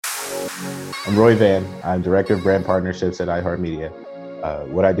I'm Roy Van. I'm Director of Brand Partnerships at iHeartMedia.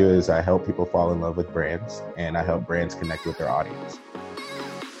 What I do is I help people fall in love with brands, and I help brands connect with their audience.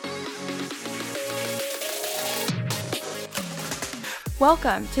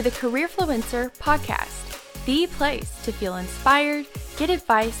 Welcome to the Careerfluencer podcast, the place to feel inspired, get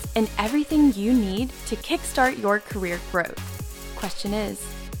advice, and everything you need to kickstart your career growth. Question is,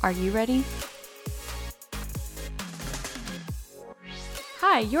 are you ready?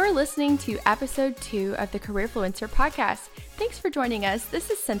 Hi, you're listening to episode 2 of the Careerfluencer podcast. Thanks for joining us. This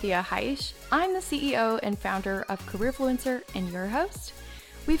is Cynthia Heisch. I'm the CEO and founder of Careerfluencer and your host.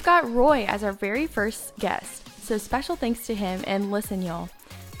 We've got Roy as our very first guest, so special thanks to him. And listen, y'all,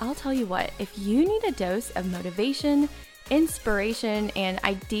 I'll tell you what, if you need a dose of motivation, inspiration, and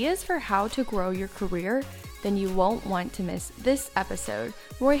ideas for how to grow your career, then you won't want to miss this episode.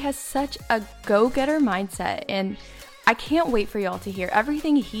 Roy has such a go-getter mindset, and I can't wait for y'all to hear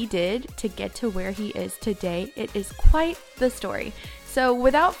everything he did to get to where he is today. It is quite the story. So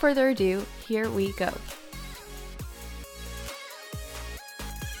without further ado, here we go.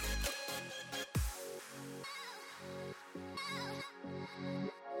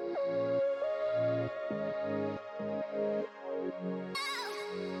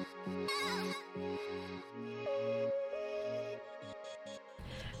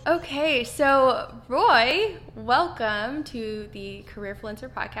 Okay, so Roy, welcome to the Careerfluencer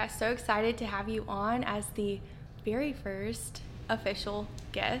podcast. So excited to have you on as the very first official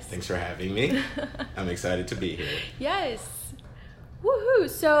guest. Thanks for having me. I'm excited to be here. Yes. Woohoo.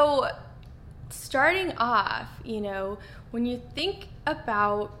 So starting off, when you think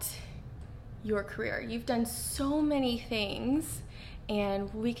about your career, you've done so many things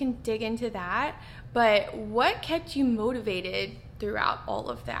and we can dig into that, but what kept you motivated throughout all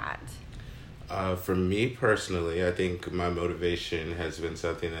of that? For me personally, I think my motivation has been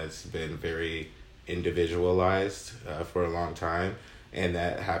something that's been very individualized for a long time, and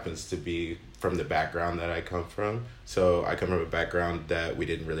that happens to be from the background that I come from. So I come from a background that we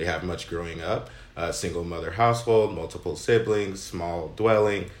didn't really have much growing up, a single mother household, multiple siblings, small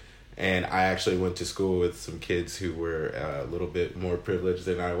dwelling. And I actually went to school with some kids who were a little bit more privileged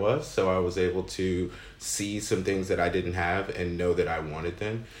than I was. So I was able to see some things that I didn't have and know that I wanted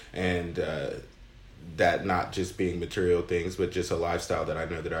them. And that not just being material things, but just a lifestyle that I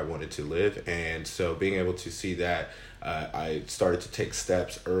know that I wanted to live. And so being able to see that, I started to take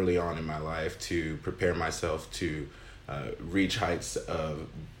steps early on in my life to prepare myself to reach heights of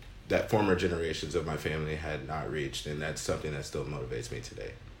that former generations of my family had not reached. And that's something that still motivates me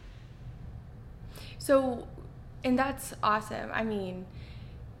today. So, and that's awesome. And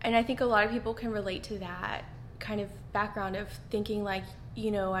I think a lot of people can relate to that kind of background of thinking like,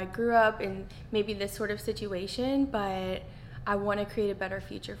 I grew up in maybe this sort of situation, but I want to create a better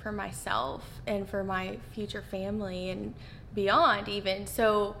future for myself and for my future family and beyond even.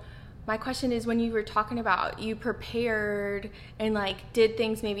 So my question is, when you were talking about you prepared and like did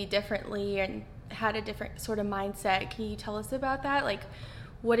things maybe differently and had a different sort of mindset, can you tell us about that? Like,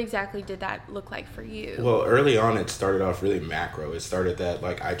 what exactly did that look like for you? Well, early on, it started off really macro. It started that,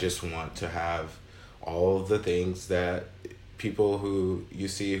 like, I just want to have all of the things that people who you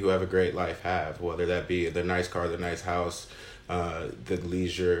see who have a great life have, whether that be the nice car, the nice house, the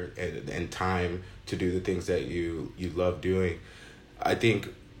leisure and time to do the things that you love doing. I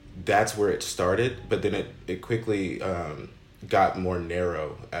think that's where it started, but then it quickly got more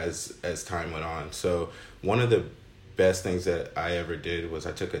narrow as time went on. So one of the best things that I ever did was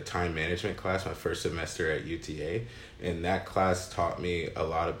I took a time management class my first semester at UTA, and that class taught me a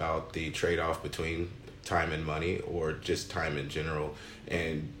lot about the trade-off between time and money, or just time in general,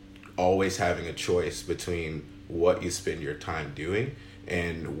 and always having a choice between what you spend your time doing,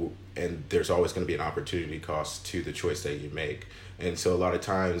 and there's always going to be an opportunity cost to the choice that you make. And so a lot of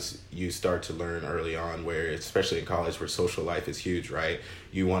times you start to learn early on, where especially in college where social life is huge, right?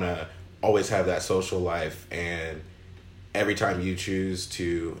 You want to always have that social life, and every time you choose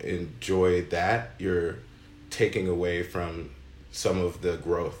to enjoy that, you're taking away from some of the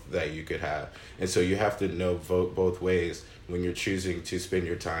growth that you could have. And so you have to know both ways when you're choosing to spend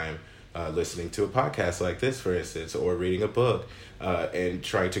your time listening to a podcast like this, for instance, or reading a book, and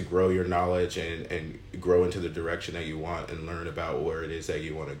trying to grow your knowledge and grow into the direction that you want and learn about where it is that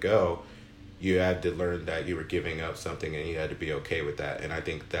you want to go. You had to learn that you were giving up something, and you had to be okay with that. And I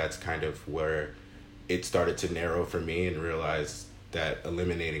think that's kind of where it started to narrow for me, and realize that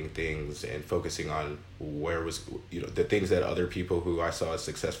eliminating things and focusing on where was, the things that other people who I saw as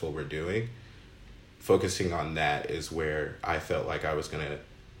successful were doing, focusing on that is where I felt like I was going to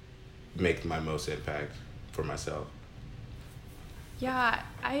make my most impact for myself. Yeah,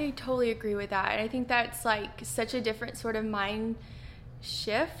 I totally agree with that. And I think that's like such a different sort of mind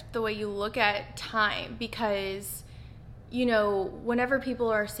shift, the way you look at time, because, you know, whenever people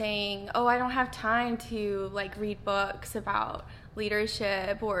are saying, oh, I don't have time to like read books about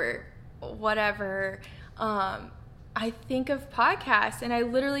leadership or whatever, I think of podcasts, and I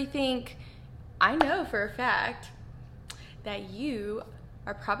literally think, I know for a fact that you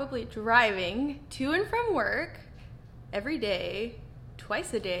are probably driving to and from work every day,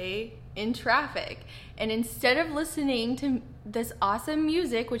 twice a day, in traffic. And instead of listening to this awesome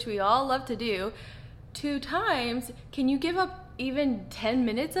music, which we all love to do, 2 times, can you give up even 10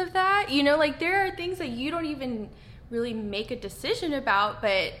 minutes of that? You know, like there are things that you don't even really make a decision about,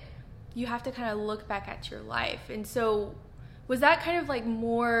 but you have to kind of look back at your life. And so was that kind of like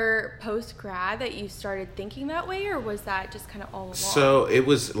more post-grad that you started thinking that way, or was that just kind of all along? So it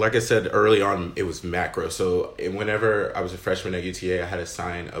was, like I said early on, it was macro. So whenever I was a freshman at UTA, I had a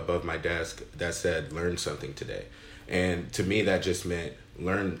sign above my desk that said, learn something today. And to me, that just meant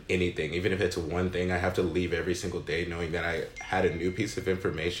learn anything. Even if it's one thing, I have to leave every single day knowing that I had a new piece of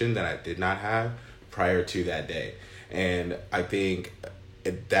information that I did not have prior to that day. And I think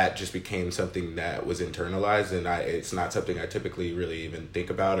that just became something that was internalized, and it's not something I typically really even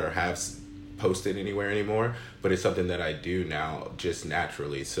think about or have posted anywhere anymore, but it's something that I do now just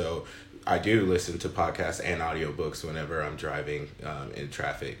naturally. So I do listen to podcasts and audiobooks whenever I'm driving in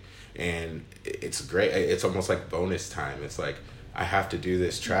traffic, and it's great. It's almost like bonus time. It's like I have to do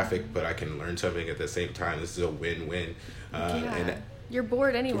this traffic, but I can learn something at the same time. This is a win-win. And you're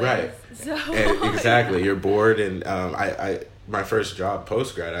bored anyway. Right. So and exactly. You're bored. And I my first job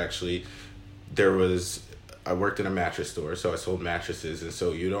post-grad, actually, I worked in a mattress store, so I sold mattresses. And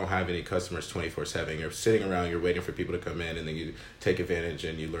so you don't have any customers 24/7. You're sitting around, you're waiting for people to come in, and then you take advantage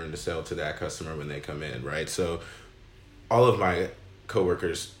and you learn to sell to that customer when they come in, right? So all of my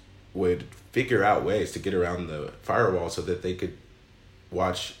coworkers would figure out ways to get around the firewall so that they could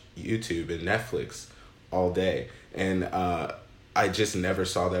watch YouTube and Netflix all day. And I just never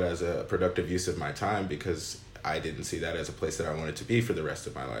saw that as a productive use of my time, because I didn't see that as a place that I wanted to be for the rest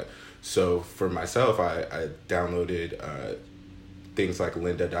of my life. So for myself, I downloaded things like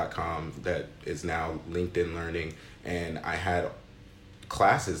lynda.com that is now LinkedIn Learning, and I had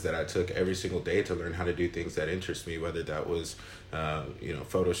classes that I took every single day to learn how to do things that interest me, whether that was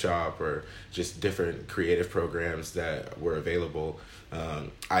Photoshop or just different creative programs that were available.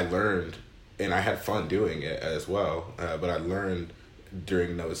 I learned, and I had fun doing it as well, but I learned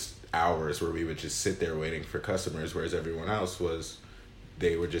during those hours where we would just sit there waiting for customers, whereas everyone else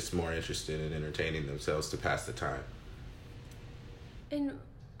they were just more interested in entertaining themselves to pass the time. And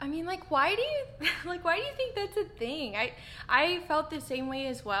I mean, why do you think that's a thing? I felt the same way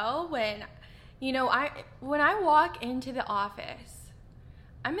as well when I walk into the office,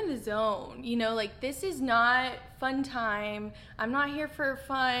 I'm in the zone, this is not fun time. I'm not here for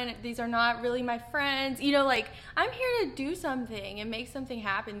fun. These are not really my friends. I'm here to do something and make something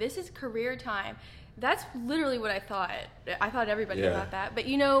happen. This is career time. That's literally what I thought. I thought everybody thought that. But,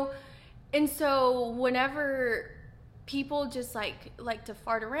 and so whenever people just like to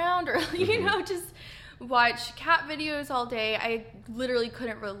fart around or, just watch cat videos all day, I literally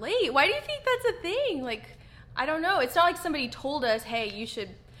couldn't relate. Why do you think that's a thing? I don't know. It's not like somebody told us, hey, you should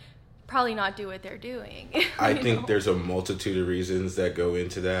probably not do what they're doing. I think there's a multitude of reasons that go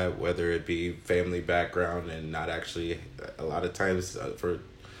into that, whether it be family background and not actually, a lot of times for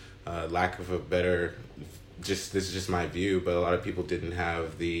lack of a better, this is just my view, but a lot of people didn't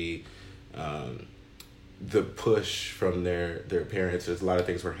have the push from their parents. There's a lot of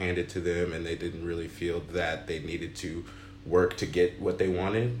things were handed to them, and they didn't really feel that they needed to work to get what they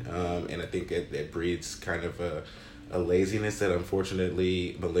wanted, and I think it breeds kind of a laziness that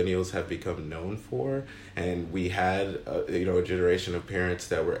unfortunately millennials have become known for. And we had a generation of parents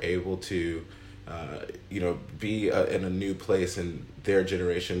that were able to be in a new place in their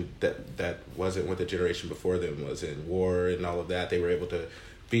generation that wasn't what the generation before them was in, war and all of that. They were able to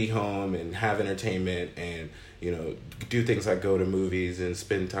be home and have entertainment and do things like go to movies and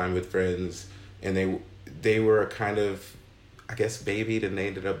spend time with friends, and they were kind of, I guess, babied, and they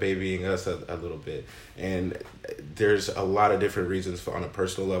ended up babying us a little bit. And there's a lot of different reasons on a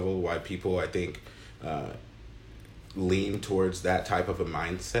personal level why people, I think, lean towards that type of a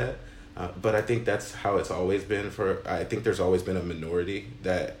mindset. But I think that's how it's always been. I think there's always been a minority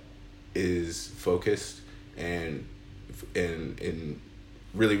that is focused and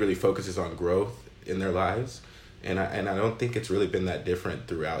really, really focuses on growth in their lives. And I don't think it's really been that different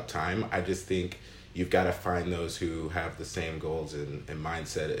throughout time. I just think you've got to find those who have the same goals and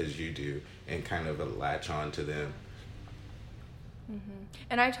mindset as you do and kind of latch on to them.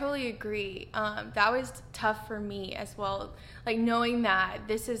 And I totally agree. That was tough for me as well. Like knowing that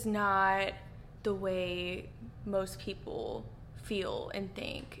this is not the way most people feel and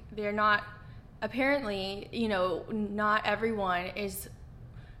think. They're not, apparently, not everyone is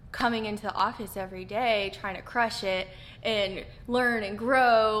coming into the office every day trying to crush it and learn and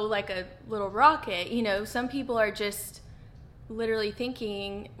grow like a little rocket. Some people are just literally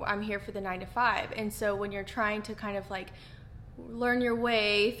thinking, I'm here for the 9 to 5. And so when you're trying to kind of like learn your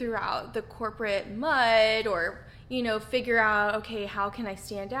way throughout the corporate mud or, figure out, okay, how can I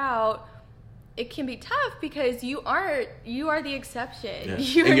stand out? It can be tough because you are the exception.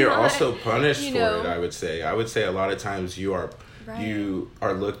 Yeah. And you're also punished for it, I would say. I would say a lot of times you are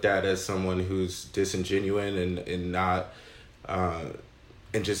looked at as someone who's disingenuous and not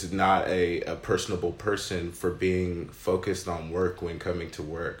and just not a personable person for being focused on work when coming to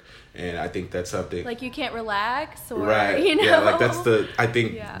work. And I think that's something like you can't relax, or right. Yeah, like that's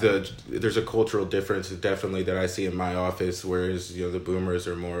there's a cultural difference definitely that I see in my office, whereas the boomers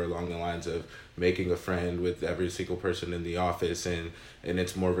are more along the lines of making a friend with every single person in the office, and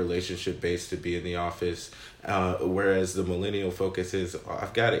it's more relationship based to be in the office, whereas the millennial focus is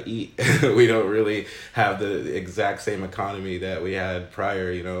I've got to eat. We don't really have the exact same economy that we had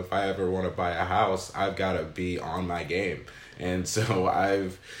prior. If I ever want to buy a house, I've got to be on my game. And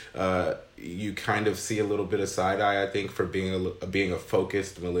so you kind of see a little bit of side eye, I think, for being a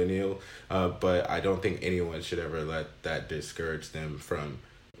focused millennial, but I don't think anyone should ever let that discourage them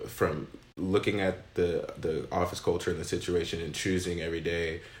from looking at the office culture and the situation and choosing every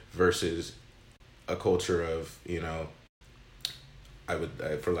day versus a culture of, I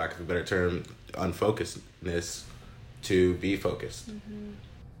would, for lack of a better term, unfocusedness to be focused.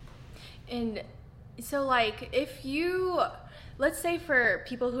 And so like let's say for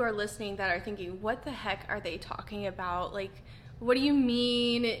people who are listening that are thinking, what the heck are they talking about? Like, what do you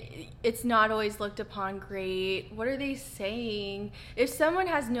mean it's not always looked upon great? What are they saying? If someone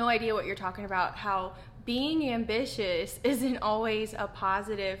has no idea what you're talking about, how being ambitious isn't always a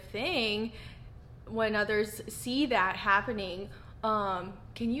positive thing when others see that happening, can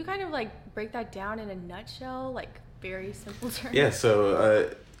you kind of like break that down in a nutshell, like very simple terms? Yeah,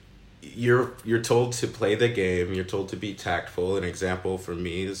 so you're told to play the game. You're told to be tactful. An example for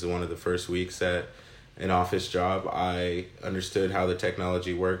me is one of the first weeks at an office job. I understood how the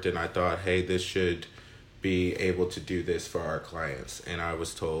technology worked, and I thought, hey, this should be able to do this for our clients. And I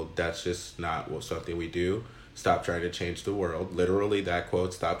was told that's just not something we do. Stop trying to change the world. Literally, that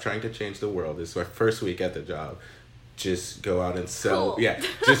quote, stop trying to change the world. It's my first week at the job. Just go out and sell. Cool. Yeah,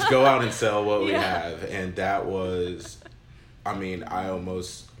 just go out and sell what we have. And that was, I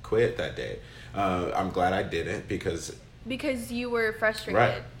almost quit that day. I'm glad I didn't because you were frustrated,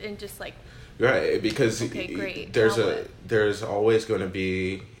 right, and just like, right, because okay, great. There's always going to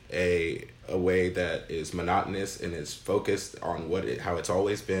be a way that is monotonous and is focused on how it's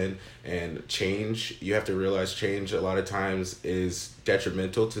always been. And change, you have to realize change a lot of times is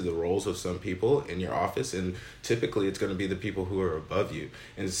detrimental to the roles of some people in your office, and typically it's going to be the people who are above you.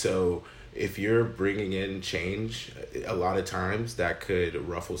 And so if you're bringing in change, a lot of times that could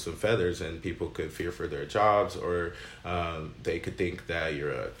ruffle some feathers and people could fear for their jobs, or they could think that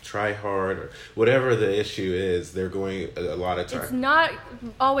you're a try-hard or whatever the issue is. They're going a lot of times. It's not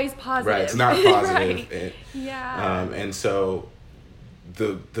always positive. Right, it's not positive. Right. And so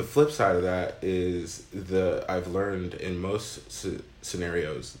the flip side of that is I've learned in most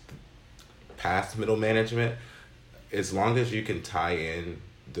scenarios, past middle management, as long as you can tie in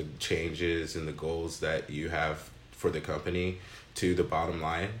the changes and the goals that you have for the company to the bottom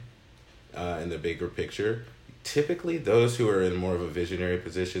line in the bigger picture, typically those who are in more of a visionary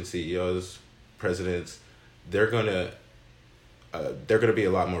position, CEOs, presidents, they're gonna be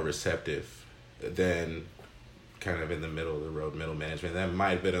a lot more receptive than kind of in the middle of the road middle management. That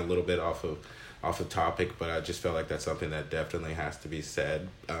might have been a little bit off of topic, but I just felt like that's something that definitely has to be said.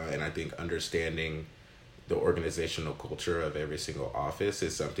 And I think understanding the organizational culture of every single office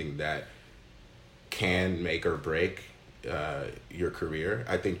is something that can make or break your career.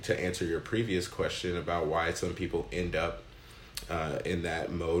 I think to answer your previous question about why some people end up in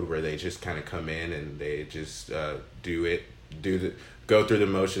that mode where they just kind of come in and they just go through the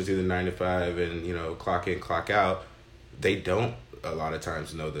motions, do the 9 to 5 and, clock in, clock out. They don't a lot of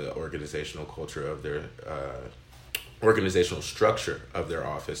times know the organizational culture of their organizational structure of their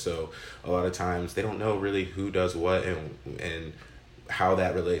office. So a lot of times they don't know really who does what and how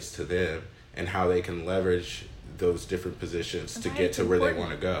that relates to them and how they can leverage those different positions to get to where they want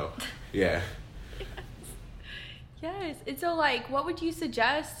to go. Yeah. Yes. And so like, what would you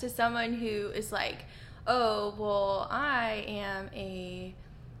suggest to someone who is like, oh, well, I am a,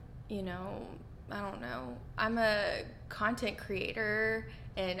 you know, I don't know, I'm a content creator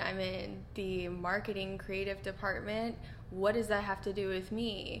and I'm in the marketing creative department. What does that have to do with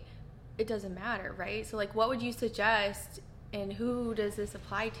me? It doesn't matter, right? So, like, what would you suggest, and who does this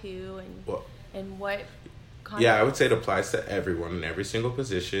apply to, and what content? Yeah, I would say it applies to everyone in every single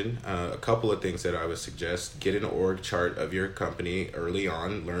position. A couple of things that I would suggest: get an org chart of your company early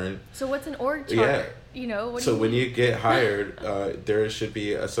on. Learn. So what's an org chart? Yeah. You know, what so do you when mean? you get hired, there should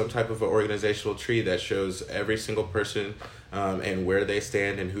be some type of an organizational tree that shows every single person and where they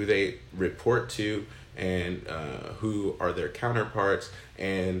stand and who they report to and who are their counterparts,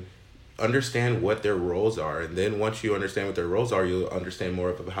 and understand what their roles are. And then once you understand what their roles are, you'll understand more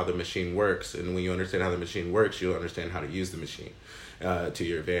of how the machine works. And when you understand how the machine works, you'll understand how to use the machine to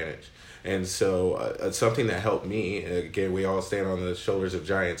your advantage. And so something that helped me, again, we all stand on the shoulders of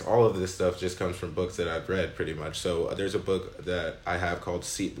giants. All of this stuff just comes from books that I've read pretty much. So there's a book that I have called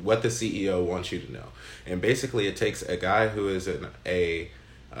What the CEO Wants You to Know. And basically it takes a guy who is a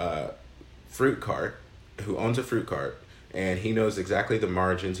fruit cart, who owns a fruit cart, and he knows exactly the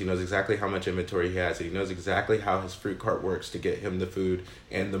margins, he knows exactly how much inventory he has, and he knows exactly how his fruit cart works to get him the food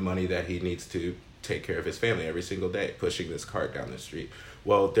and the money that he needs to take care of his family every single day, pushing this cart down the street.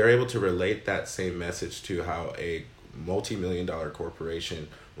 Well, they're able to relate that same message to how a multi-million-dollar corporation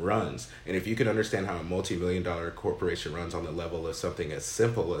runs. And if you can understand how a multi-million-dollar corporation runs on the level of something as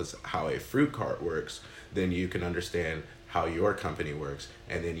simple as how a fruit cart works, then you can understand how your company works,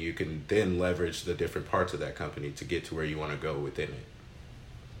 and then you can then leverage the different parts of that company to get to where you want to go within it.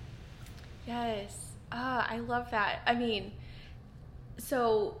 Yes. I love that. I mean,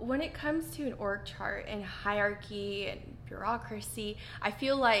 so when it comes to an org chart and hierarchy and bureaucracy, I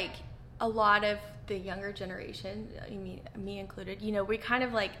feel like a lot of the younger generation, I mean, me included, you know, we kind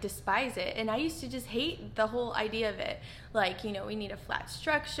of like despise it. And I used to just hate the whole idea of it. Like, you know, we need a flat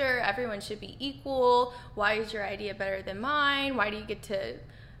structure. Everyone should be equal. Why is your idea better than mine? Why do you get to,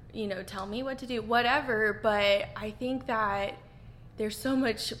 you know, tell me what to do? Whatever. But I think that there's so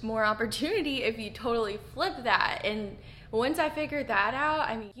much more opportunity if you totally flip that. And once I figured that out,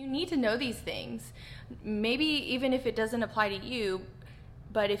 I mean, you need to know these things. Maybe even if it doesn't apply to you,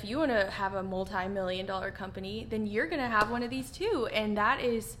 but if you want to have a multi-million-dollar company, then you're going to have one of these too. And that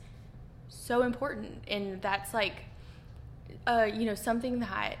is so important. And that's like, you know, something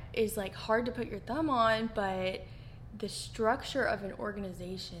that is like hard to put your thumb on, but the structure of an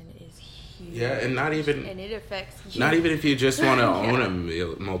organization is huge. Yeah, and and it affects you. Not even if you just want to own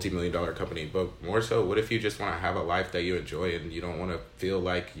a multi-million-dollar company, but more so, what if you just want to have a life that you enjoy and you don't want to feel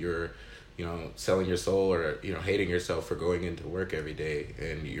like you're, you know, selling your soul or, you know, hating yourself for going into work every day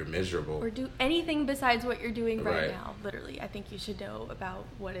and you're miserable. Or do anything besides what you're doing right Right. now. Literally, I think you should know about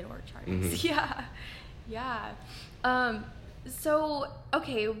what an org chart Mm-hmm. is. Yeah. So,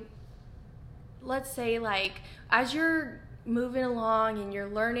 okay, let's say like as you're moving along and you're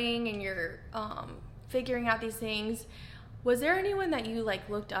learning and you're figuring out these things, was there anyone that you like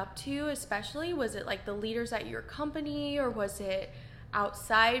looked up to especially? Was it like the leaders at your company, or was it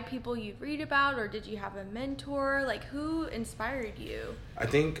outside people you read about, or did you have a mentor? Like, who inspired you? I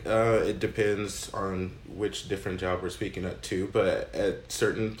think it depends on which different job we're speaking at too, but at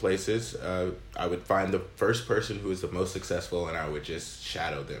certain places, I would find the first person who was the most successful and I would just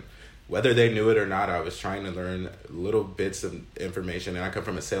shadow them. Whether they knew it or not, I was trying to learn little bits of information, and I come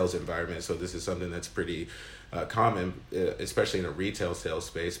from a sales environment, so this is something that's pretty common, especially in a retail sales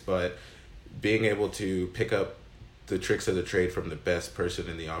space, but being able to pick up the tricks of the trade from the best person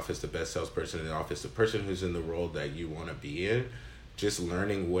in the office, the best salesperson in the office, the person who's in the role that you want to be in, just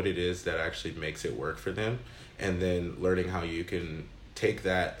learning what it is that actually makes it work for them, and then learning how you can take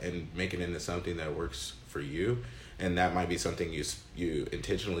that and make it into something that works for you. And that might be something you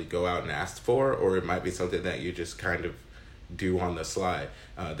intentionally go out and ask for, or it might be something that you just kind of do on the slide.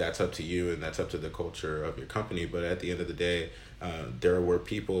 That's up to you, and that's up to the culture of your company. But at the end of the day, there were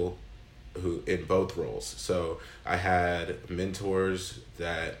people who in both roles. So I had mentors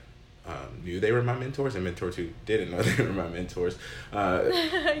that knew they were my mentors, and mentors who didn't know they were my mentors.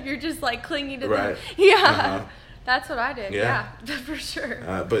 You're just like clinging to Right. them. Yeah. Uh-huh. That's what I did. Yeah. Yeah, for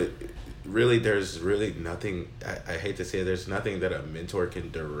sure. But really, there's really nothing, I hate to say it, there's nothing that a mentor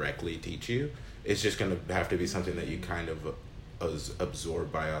can directly teach you. It's just going to have to be something that you kind of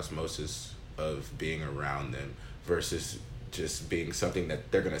absorb by osmosis of being around them, versus just being something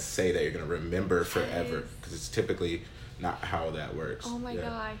that they're going to say that you're going to remember forever, because it's typically not how that works. Oh my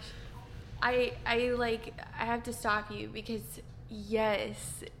gosh. I have to stop you because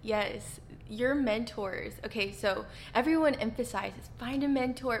yes, your mentors. Okay, so everyone emphasizes find a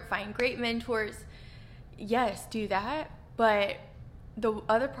mentor, find great mentors. yes, do that. But the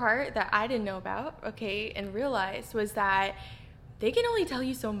other part that I didn't know about, okay, and realized was that they can only tell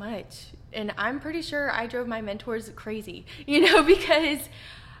you so much. And I'm pretty sure I drove my mentors crazy, because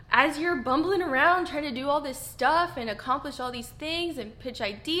as you're bumbling around trying to do all this stuff and accomplish all these things and pitch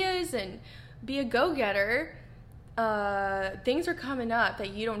ideas and be a go-getter, things are coming up that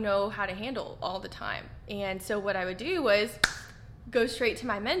you don't know how to handle all the time. And so what I would do was go straight to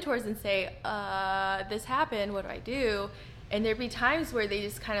my mentors and say, this happened, what do I do? And there'd be times where they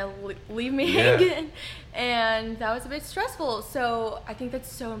just kind of leave me hanging, and that was a bit stressful. So I think that's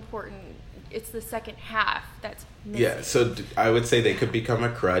so important. It's the second half that's missing. Yeah, so I would say they could become a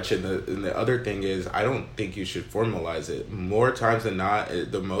crutch, and the other thing is, I don't think you should formalize it. More times than not,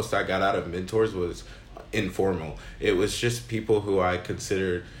 the most I got out of mentors was informal. It was just people who I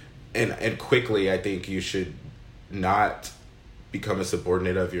considered, and quickly, I think you should not become a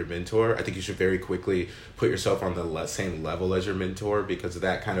subordinate of your mentor. I think you should very quickly put yourself on the same level as your mentor, because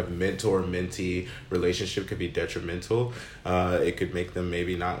that kind of mentor-mentee relationship could be detrimental. It could make them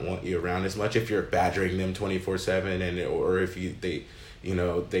maybe not want you around as much if you're badgering them 24/7, or if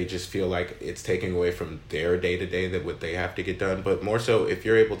they just feel like it's taking away from their day-to-day, that what they have to get done. But more so, if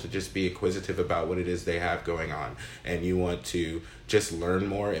you're able to just be inquisitive about what it is they have going on, and you want to just learn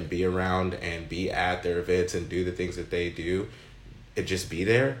more and be around and be at their events and do the things that they do, and just be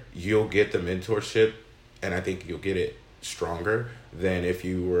there, you'll get the mentorship, and I think you'll get it stronger than if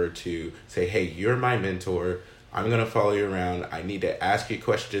you were to say, hey, you're my mentor, I'm going to follow you around, I need to ask you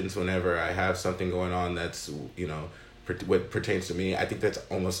questions whenever I have something going on that's, what pertains to me. I think that's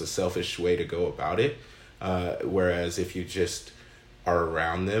almost a selfish way to go about it, whereas if you just are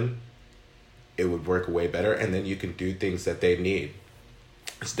around them, it would work way better, and then you can do things that they need.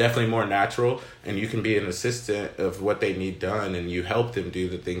 It's definitely more natural, and you can be an assistant of what they need done, and you help them do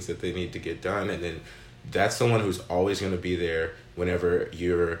the things that they need to get done. And then that's someone who's always going to be there whenever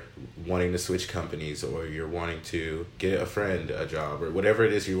you're wanting to switch companies, or you're wanting to get a friend a job, or whatever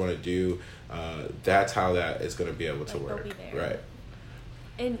it is you want to do. That's how that is going to be able to work. They'll be there. Right.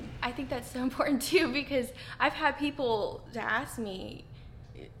 And I think that's so important too, because I've had people to ask me,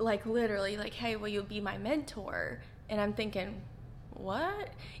 like, literally, like, hey, will you be my mentor? And I'm thinking, what?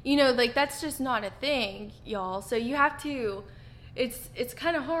 That's just not a thing, y'all. So you have to, it's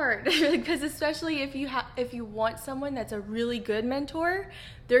kind of hard, because especially if you want someone that's a really good mentor,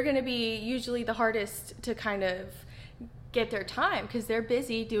 they're going to be usually the hardest to kind of get their time, because they're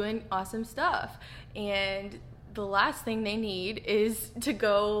busy doing awesome stuff. And the last thing they need is to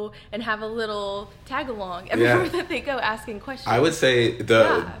go and have a little tag along everywhere that they go, asking questions. I would say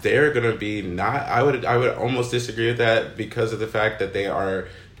they're gonna be not. I would almost disagree with that, because of the fact that they are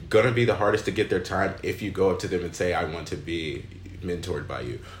gonna be the hardest to get their time if you go up to them and say, I want to be mentored by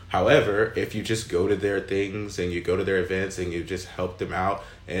you. However, if you just go to their things and you go to their events and you just help them out,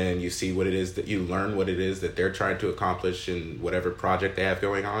 and you see what it is that you learn, what it is that they're trying to accomplish in whatever project they have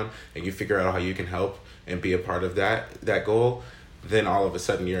going on, and you figure out how you can help and be a part of that goal, then all of a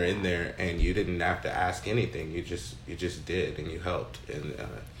sudden you're in there and you didn't have to ask anything. You just did, and you helped. And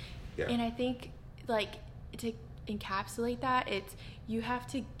And I think, to encapsulate that, it's you have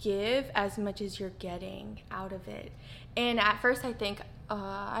to give as much as you're getting out of it. And at first I think,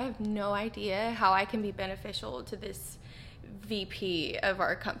 I have no idea how I can be beneficial to this VP of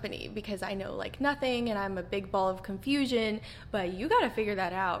our company, because I know nothing and I'm a big ball of confusion, but you got to figure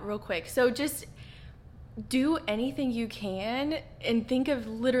that out real quick. So just do anything you can and think of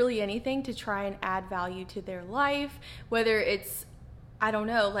literally anything to try and add value to their life, whether it's, I don't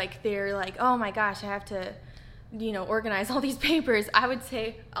know, they're like, oh my gosh, I have to, organize all these papers. I would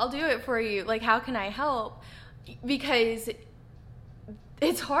say, I'll do it for you. How can I help? Because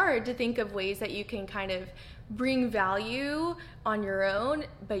it's hard to think of ways that you can kind of bring value on your own,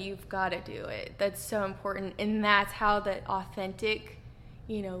 but you've got to do it. That's so important. And that's how the authentic,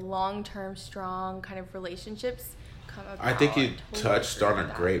 long-term, strong kind of relationships come about. I think you touched on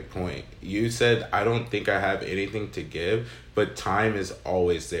a great point. You said, I don't think I have anything to give, but time is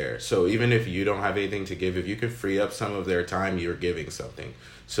always there. So even if you don't have anything to give, if you could free up some of their time, you're giving something.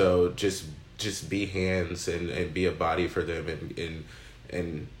 So just be hands and be a body for them,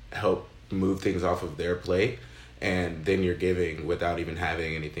 and help move things off of their plate, and then you're giving without even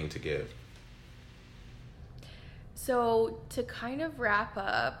having anything to give. So to kind of wrap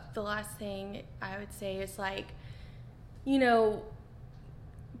up, the last thing I would say is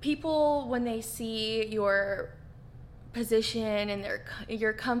people, when they see your position and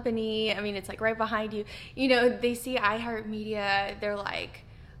your company, I mean, it's right behind you, they see iHeartMedia, they're like,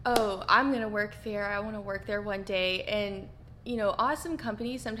 oh, I'm going to work there. I want to work there one day. And awesome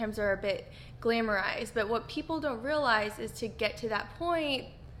companies sometimes are a bit glamorized, but what people don't realize is to get to that point,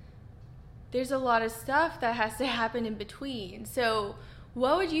 there's a lot of stuff that has to happen in between. So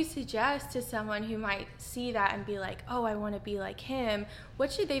what would you suggest to someone who might see that and be like, oh, I want to be like him?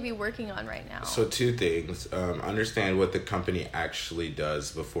 What should they be working on right now? So 2 things. Understand what the company actually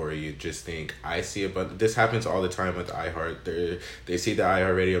does before you just think, I see a bunch. This happens all the time with iHeart. They see the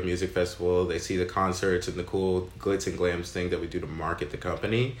iHeartRadio Music Festival. They see the concerts and the cool glitz and glams thing that we do to market the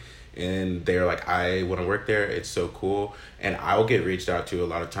company. And they're like, I want to work there. It's so cool. And I'll get reached out to a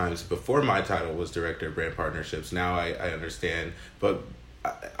lot of times. Before my title was Director of Brand Partnerships. Now I understand. But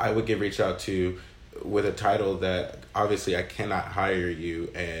I would get reached out to with a title that obviously I cannot hire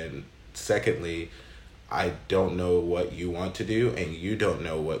you. And secondly, I don't know what you want to do and you don't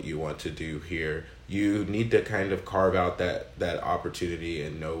know what you want to do here. You need to kind of carve out that opportunity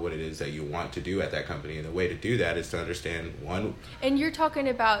and know what it is that you want to do at that company. And the way to do that is to understand one. And you're talking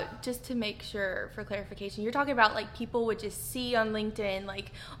about, just to make sure for clarification, you're talking about like people would just see on LinkedIn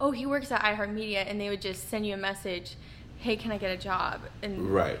like, oh, he works at iHeartMedia, and they would just send you a message, hey, can I get a job?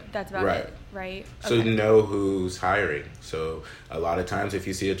 And that's about it, right? So okay. Know who's hiring. So a lot of times if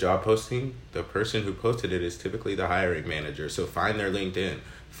you see a job posting, the person who posted it is typically the hiring manager. So find their LinkedIn,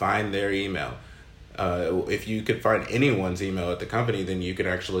 find their email. If you could find anyone's email at the company, then you can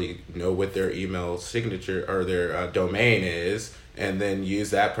actually know what their email signature or their domain is, and then use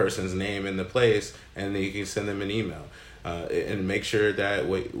that person's name in the place, and then you can send them an email. And make sure that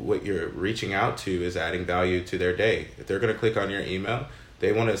what you're reaching out to is adding value to their day. If they're going to click on your email,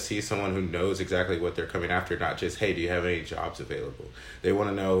 they want to see someone who knows exactly what they're coming after, not just, hey, do you have any jobs available? They want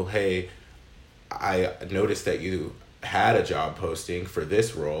to know, hey, I noticed that you had a job posting for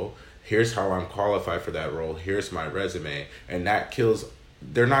this role. Here's how I'm qualified for that role. Here's my resume. And that kills,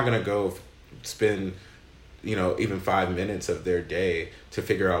 they're not going to go spend, even 5 minutes of their day to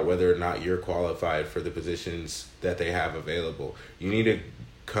figure out whether or not you're qualified for the positions that they have available. You need to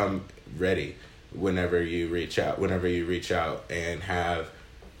come ready whenever you reach out and have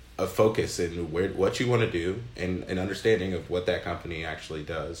a focus in what you want to do and an understanding of what that company actually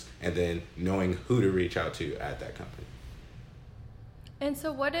does, and then knowing who to reach out to at that company. And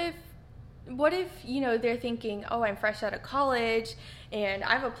so what if they're thinking, oh, I'm fresh out of college and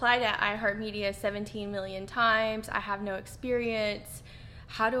I've applied at iHeartMedia 17 million times. I have no experience.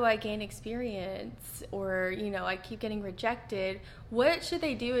 How do I gain experience? Or, I keep getting rejected. What should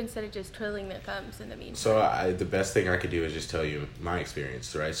they do instead of just twiddling their thumbs in the meantime? So the best thing I could do is just tell you my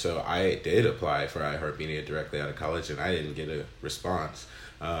experience, right? So I did apply for iHeartMedia directly out of college and I didn't get a response.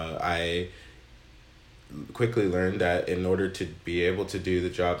 I quickly learned that in order to be able to do the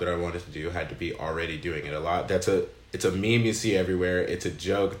job that I wanted to do, I had to be already doing it a lot. It's a meme you see everywhere. It's a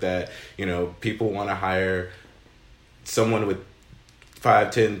joke that, people want to hire someone with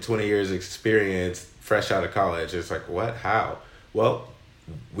 5, 10, 20 years experience fresh out of college. It's like, what? How? Well,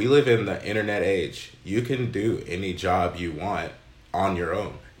 we live in the internet age. You can do any job you want on your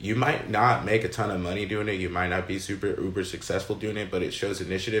own. You might not make a ton of money doing it. You might not be super uber successful doing it, but it shows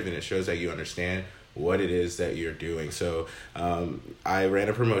initiative and it shows that you understand what it is that you're doing. So I ran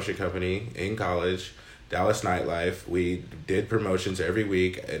a promotion company in college, Dallas Nightlife. We did promotions every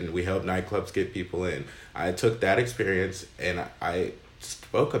week and we helped nightclubs get people in. I took that experience and I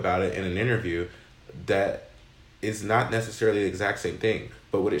spoke about it in an interview that is not necessarily the exact same thing,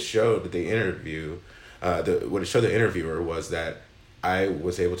 but what it showed the interviewer was that I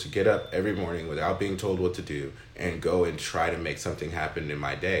was able to get up every morning without being told what to do and go and try to make something happen in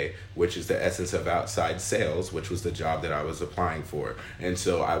my day, which is the essence of outside sales, which was the job that I was applying for. And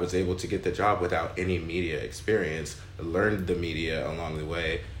so I was able to get the job without any media experience, learned the media along the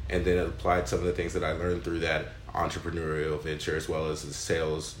way, and then applied some of the things that I learned through that entrepreneurial venture as well as the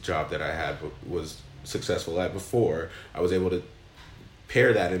sales job that I had was successful at before. I was able to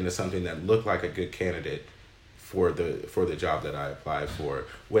pair that into something that looked like a good candidate for the job that I applied for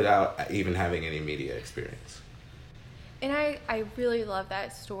without even having any media experience. And I really love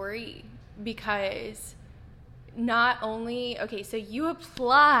that story because not only, so you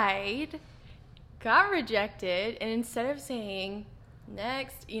applied, got rejected, and instead of saying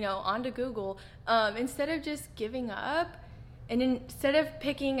next, on to Google, instead of just giving up and instead of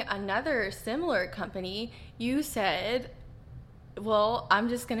picking another similar company, you said, well, I'm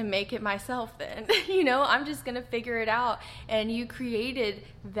just going to make it myself then. I'm just going to figure it out. And you created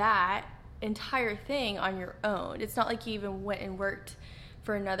that entire thing on your own. It's not like you even went and worked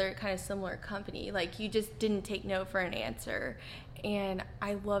for another kind of similar company. Like, you just didn't take no for an answer. And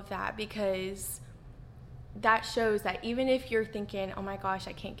I love that because that shows that even if you're thinking, oh my gosh,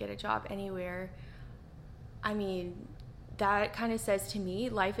 I can't get a job anywhere, I mean, that kind of says to me,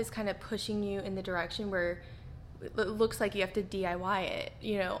 life is kind of pushing you in the direction where it looks like you have to DIY it,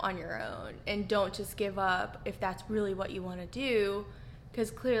 on your own, and don't just give up if that's really what you want to do, because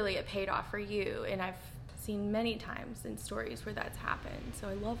clearly it paid off for you. And I've seen many times in stories where that's happened. So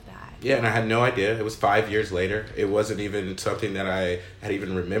I love that. Yeah, and I had no idea. It was 5 years later. It wasn't even something that I had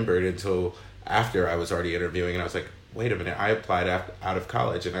even remembered until after I was already interviewing, and I was like, wait a minute, I applied out of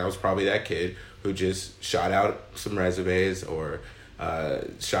college, and I was probably that kid who just shot out some resumes or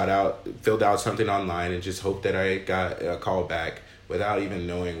filled out something online and just hoped that I got a call back without even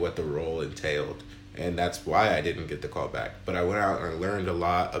knowing what the role entailed. And that's why I didn't get the call back. But I went out and I learned a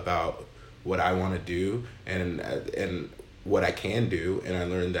lot about what I want to do and what I can do. And I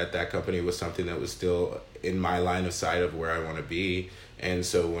learned that company was something that was still in my line of sight of where I want to be. And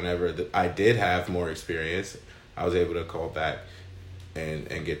so whenever I did have more experience, I was able to call back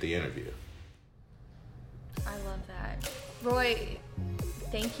and get the interview. I love that. Roy,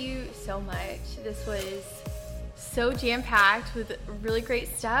 thank you so much. This was so jam-packed with really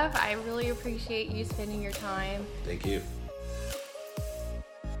great stuff. I really appreciate you spending your time. Thank you.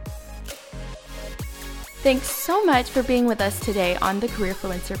 Thanks so much for being with us today on the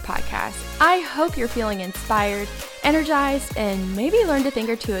Careerfluencer podcast. I hope you're feeling inspired, energized, and maybe learned a thing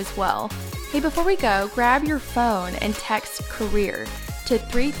or two as well. Hey, before we go, grab your phone and text CAREER to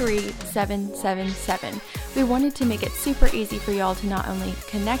 33777. We wanted to make it super easy for y'all to not only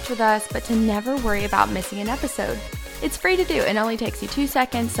connect with us, but to never worry about missing an episode. It's free to do and only takes you 2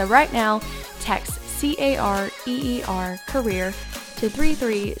 seconds. So right now, text CAREER CAREER to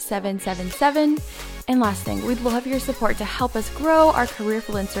 33777. And last thing, we'd love your support to help us grow our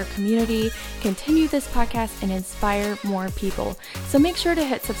Careerfluencer community, continue this podcast, and inspire more people. So make sure to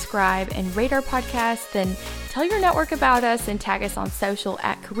hit subscribe and rate our podcast, then tell your network about us and tag us on social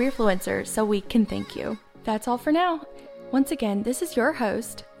at Careerfluencer so we can thank you. That's all for now. Once again, this is your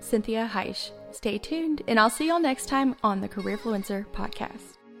host, Cynthia Heisch. Stay tuned, and I'll see y'all next time on the Careerfluencer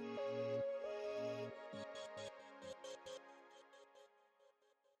podcast.